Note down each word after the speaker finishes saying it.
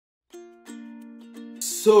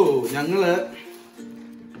So, ഞങ്ങൾ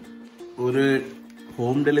ഒരു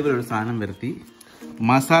home delivery ഒരു സാധനം വരുത്തി.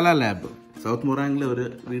 മസാല ലാബ് സൗത്ത് മൊറാങ്ങിലെ ഒരു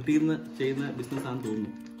വീട്ടിൽ നിന്ന് ചെയ്യുന്ന ബിസിനസ് ആണെന്ന്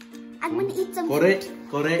തോന്നുന്നു.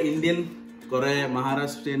 കുറെ ഇന്ത്യൻ, കുറെ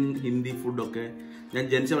മഹാരാഷ്ട്രീയൻ, ഹിന്ദി ഫുഡൊക്കെ. ഞാൻ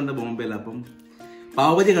ജനിച്ച പണ്ട് ബോംബെയിലാണ്. അപ്പം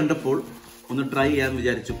പാവഭാജി കണ്ടപ്പോൾ ഒന്ന് ട്രൈ ചെയ്യാൻ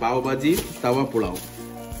വിചാരിച്ചു. പാവഭാജി തവ പുളാവും.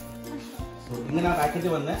 ഇങ്ങനെ ആ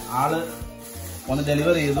പാക്കറ്റ് വന്ന് ആള് ഒന്ന്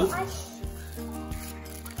ഡെലിവർ ചെയ്തു.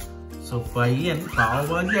 സോ പയ്യൻ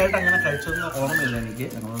പാവഭാജി ആയിട്ട് അങ്ങനെ കഴിച്ചൊന്നും ഓർമ്മയില്ല എനിക്ക്.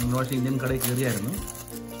 ഒരു പ്രാവശ്യം ഇന്ത്യൻ കടയിൽ കയറിയായിരുന്നു.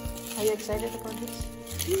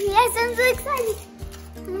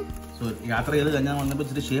 സോ യാത്ര ചെയ്ത് കഴിഞ്ഞാൽ വന്നപ്പോൾ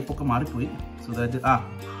ഇച്ചിരി ഷേപ്പ് ഒക്കെ മാറിപ്പോയി. സോ ദാറ്റ്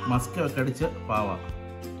മസ്ക ഒക്കെ അടിച്ച് പാവ.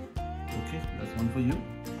 Okay, that's one for you,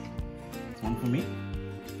 one for me.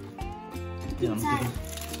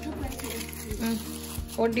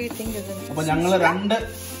 അപ്പൊ ഞങ്ങള്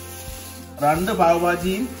രണ്ട്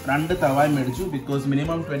പാവഭാജിയും 2 തവായും മേടിച്ചു. ബിക്കോസ്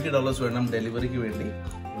മിനിമം $20 വേണം ഡെലിവറിക്ക് വേണ്ടി.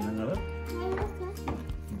 ഞങ്ങള്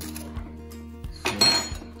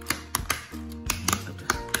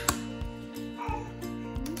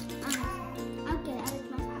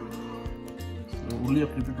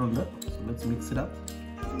ഉള്ളിയൊക്കെ ഇട്ടിട്ടുണ്ട്. Let's mix it up.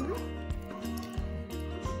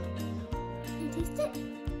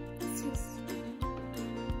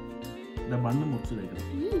 Bun മുറിച്ച് കഴിക്കണം.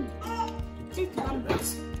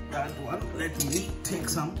 That one. Let me take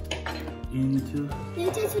some into. Can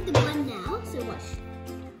you taste with the bun now? So watch.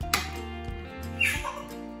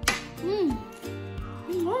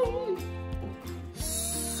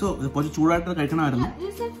 So, കുറച്ച് ചൂടായിട്ട് കഴിക്കണമായിരുന്നു.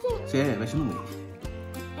 ശേ, വിശന്നു പോയി.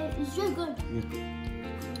 It's so good.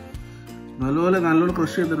 നല്ലോണം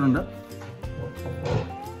ക്രഷ് ചെയ്തിട്ടുണ്ട്.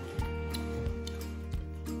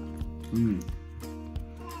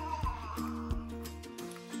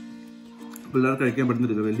 പിള്ളേർ കഴിക്കാൻ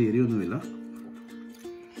പറ്റുന്നില്ല, വലിയ എരിയൊന്നുമില്ല.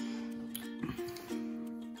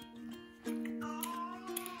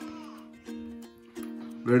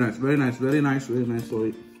 Very nice, very nice, very nice, very nice.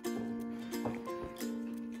 Sorry.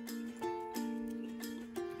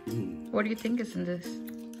 What do you think is in this?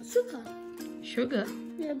 Sugar. Sugar?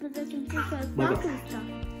 Yeah, but there's some sugar. Butter stuff.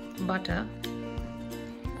 Butter?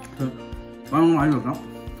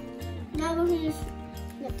 Now we're just.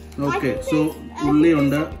 Okay, so ulli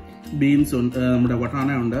ഉണ്ട്, beans ഉണ്ട്, നമ്മുടെ വട്ടാന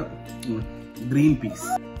ഉണ്ട്, green peas.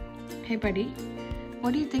 Hey buddy, what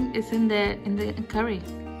do you think is in the curry?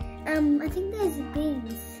 I think there's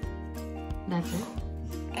beans. That's it.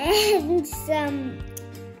 And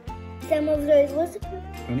some of those, what's it called?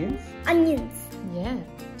 Onions? Onions. Yeah.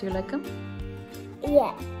 Do you like them?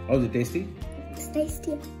 Yeah. Oh, is it tasty? It's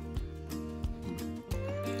tasty.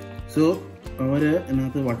 So, അവര്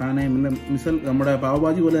ഇതിനകത്ത് വട്ടാനയും micelle നമ്മുടെ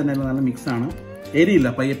പാവഭാജി പോലെ തന്നെ നല്ല മിക്സാണ്. എരിയില്ല,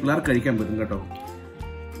 പിള്ളേർ കഴിക്കാൻ പറ്റും കേട്ടോ.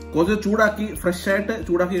 കുറച്ച് ചൂടാക്കി, ഫ്രഷ് ആയിട്ട്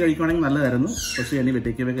ചൂടാക്കി കഴിക്കുകയാണെങ്കിൽ നല്ലതായിരുന്നു. പക്ഷേ ഇനി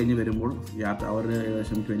വെട്ടേക്കവേ കഴിഞ്ഞ് വരുമ്പോൾ അവർ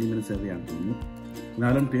ഏകദേശം 20 minutes എറിയാണ് തോന്നുന്നു.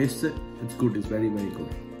 എന്നാലും taste it's good, it's very very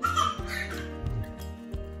good.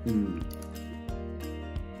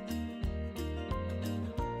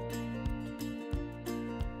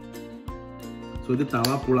 So ഇത് തവ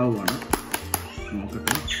പുളാവ് ആണ്.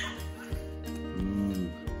 നോക്കട്ടെ.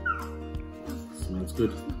 Smells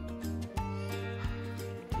good.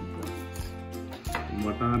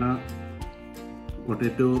 വട്ടാന,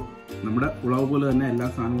 പൊട്ടാറ്റോ, നമ്മുടെ പുളാവ് പോലെ തന്നെ എല്ലാ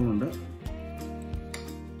സാധനങ്ങളും ഉണ്ട്.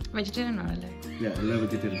 വെജിറ്റേറിയൻ ആണല്ലേ? എല്ലാം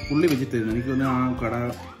വെജിറ്റേറിയൻ, ഫുള്ളി വെജിറ്റേറിയൻ. എനിക്ക് തോന്നുന്നു ആ കട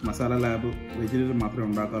മസാല ലാബ് വെജിറ്റേറിയൻ മാത്രമേ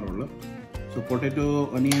ഉണ്ടാക്കാറുള്ളൂ. സോ പൊട്ടാറ്റോ,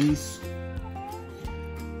 ഒനിയൻസ്,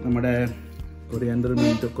 നമ്മുടെ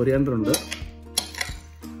കൊറിയാണ്ടർ ഉണ്ട്.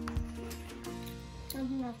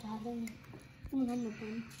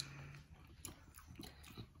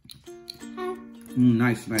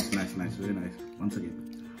 Nice, very nice. Once again.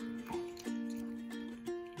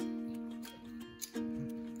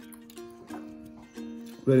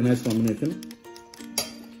 Very nice combination.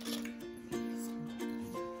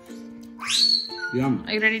 Yum.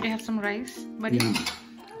 Are you ready to have some rice, buddy? Yum.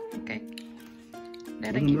 Okay.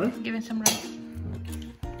 Dada, give him some rice.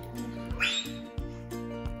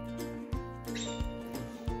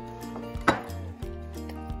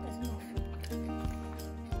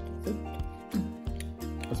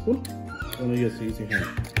 A spoon? Oh no, yes, use your hand.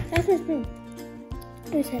 That's a spoon.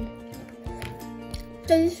 Whose hand?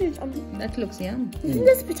 So this is That looks yum. Isn't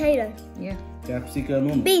this potato? Yeah. Capsicum.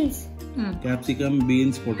 Beans. Capsicum,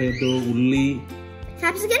 beans, potato, ulli.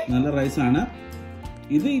 Capsicum? നല്ല rice ആണ്.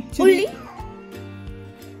 ഇത്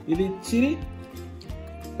ഇച്ചിരി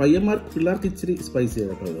പയ്യന്മാർക്ക്, പിള്ളേർക്ക് ഇച്ചിരി spicy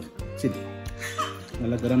കേട്ടോ. ഇത് ഇച്ചിരി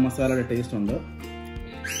നല്ല ഗരം മസാലയുടെ ടേസ്റ്റ് ഉണ്ട്.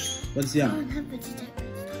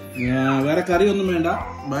 വേറെ കറി ഒന്നും വേണ്ട.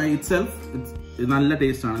 ബൈ ഇറ്റ് സെൽഫ് നല്ല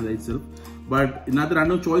ടേസ്റ്റ് ആണ് ഇറ്റ് സെൽഫ്. ബട്ട് ഇതിനകത്ത്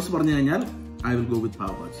രണ്ടും ചോയ്സ് പറഞ്ഞു കഴിഞ്ഞാൽ I will go with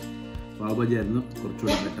Paav. Pav bhaji ആയിരുന്നു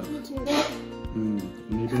കുറച്ചുകൂടി ബെറ്റർ.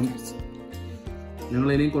 ഇനിയിപ്പം ഞങ്ങൾ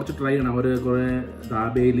ഇനിയും കുറച്ച് ട്രൈ ചെയ്യണം. അവർ കുറെ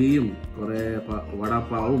ദാബേലിയും കുറെ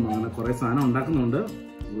വടാപ്പാവും അങ്ങനെ കുറെ സാധനം ഉണ്ടാക്കുന്നുണ്ട്.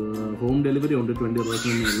 ഹോം ഡെലിവറി ഉണ്ട് 20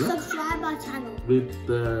 ദിവസത്തിനുള്ളിൽ.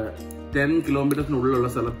 വിത്ത് 10 കിലോമീറ്റേഴ്സിനുള്ളിലുള്ള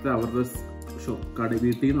സ്ഥലത്ത് അവരുടെ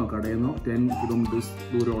വീട്ടിൽ നിന്നോ കടയിൽ നിന്നോ 10 കിലോമീറ്റേഴ്സ്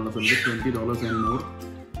ദൂരമുള്ള സ്ഥലത്ത് $20 ആൻഡ് മോർ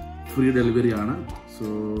ഫ്രീ ഡെലിവറി ആണ്. സോ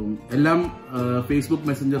എല്ലാം ഫേസ്ബുക്ക്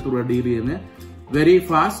മെസ്സഞ്ചർ ത്രൂ ഡീൽ ചെയ്യുന്നത്. Very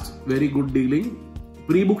fast, very good dealing.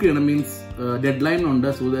 Pre book ചെയ്യണം, മീൻസ് ഡെഡ് ലൈൻ ഉണ്ട്.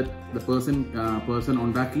 സോ ദാറ്റ് ദ പേഴ്സൺ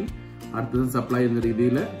ഉണ്ടാക്കി അടുത്ത ദിവസം സപ്ലൈ ചെയ്യുന്ന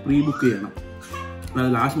രീതിയിൽ പ്രീ ബുക്ക് ചെയ്യണം.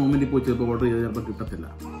 ലാസ്റ്റ് മൊമെന്റിൽ പോയി ചിലപ്പോൾ ഓർഡർ ചെയ്ത് ചിലപ്പോൾ കിട്ടത്തില്ല.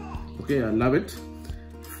 Okay, I love it.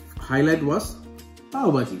 Highlight was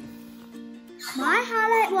pav bhaji. My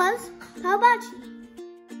highlight was Pav Bhaji.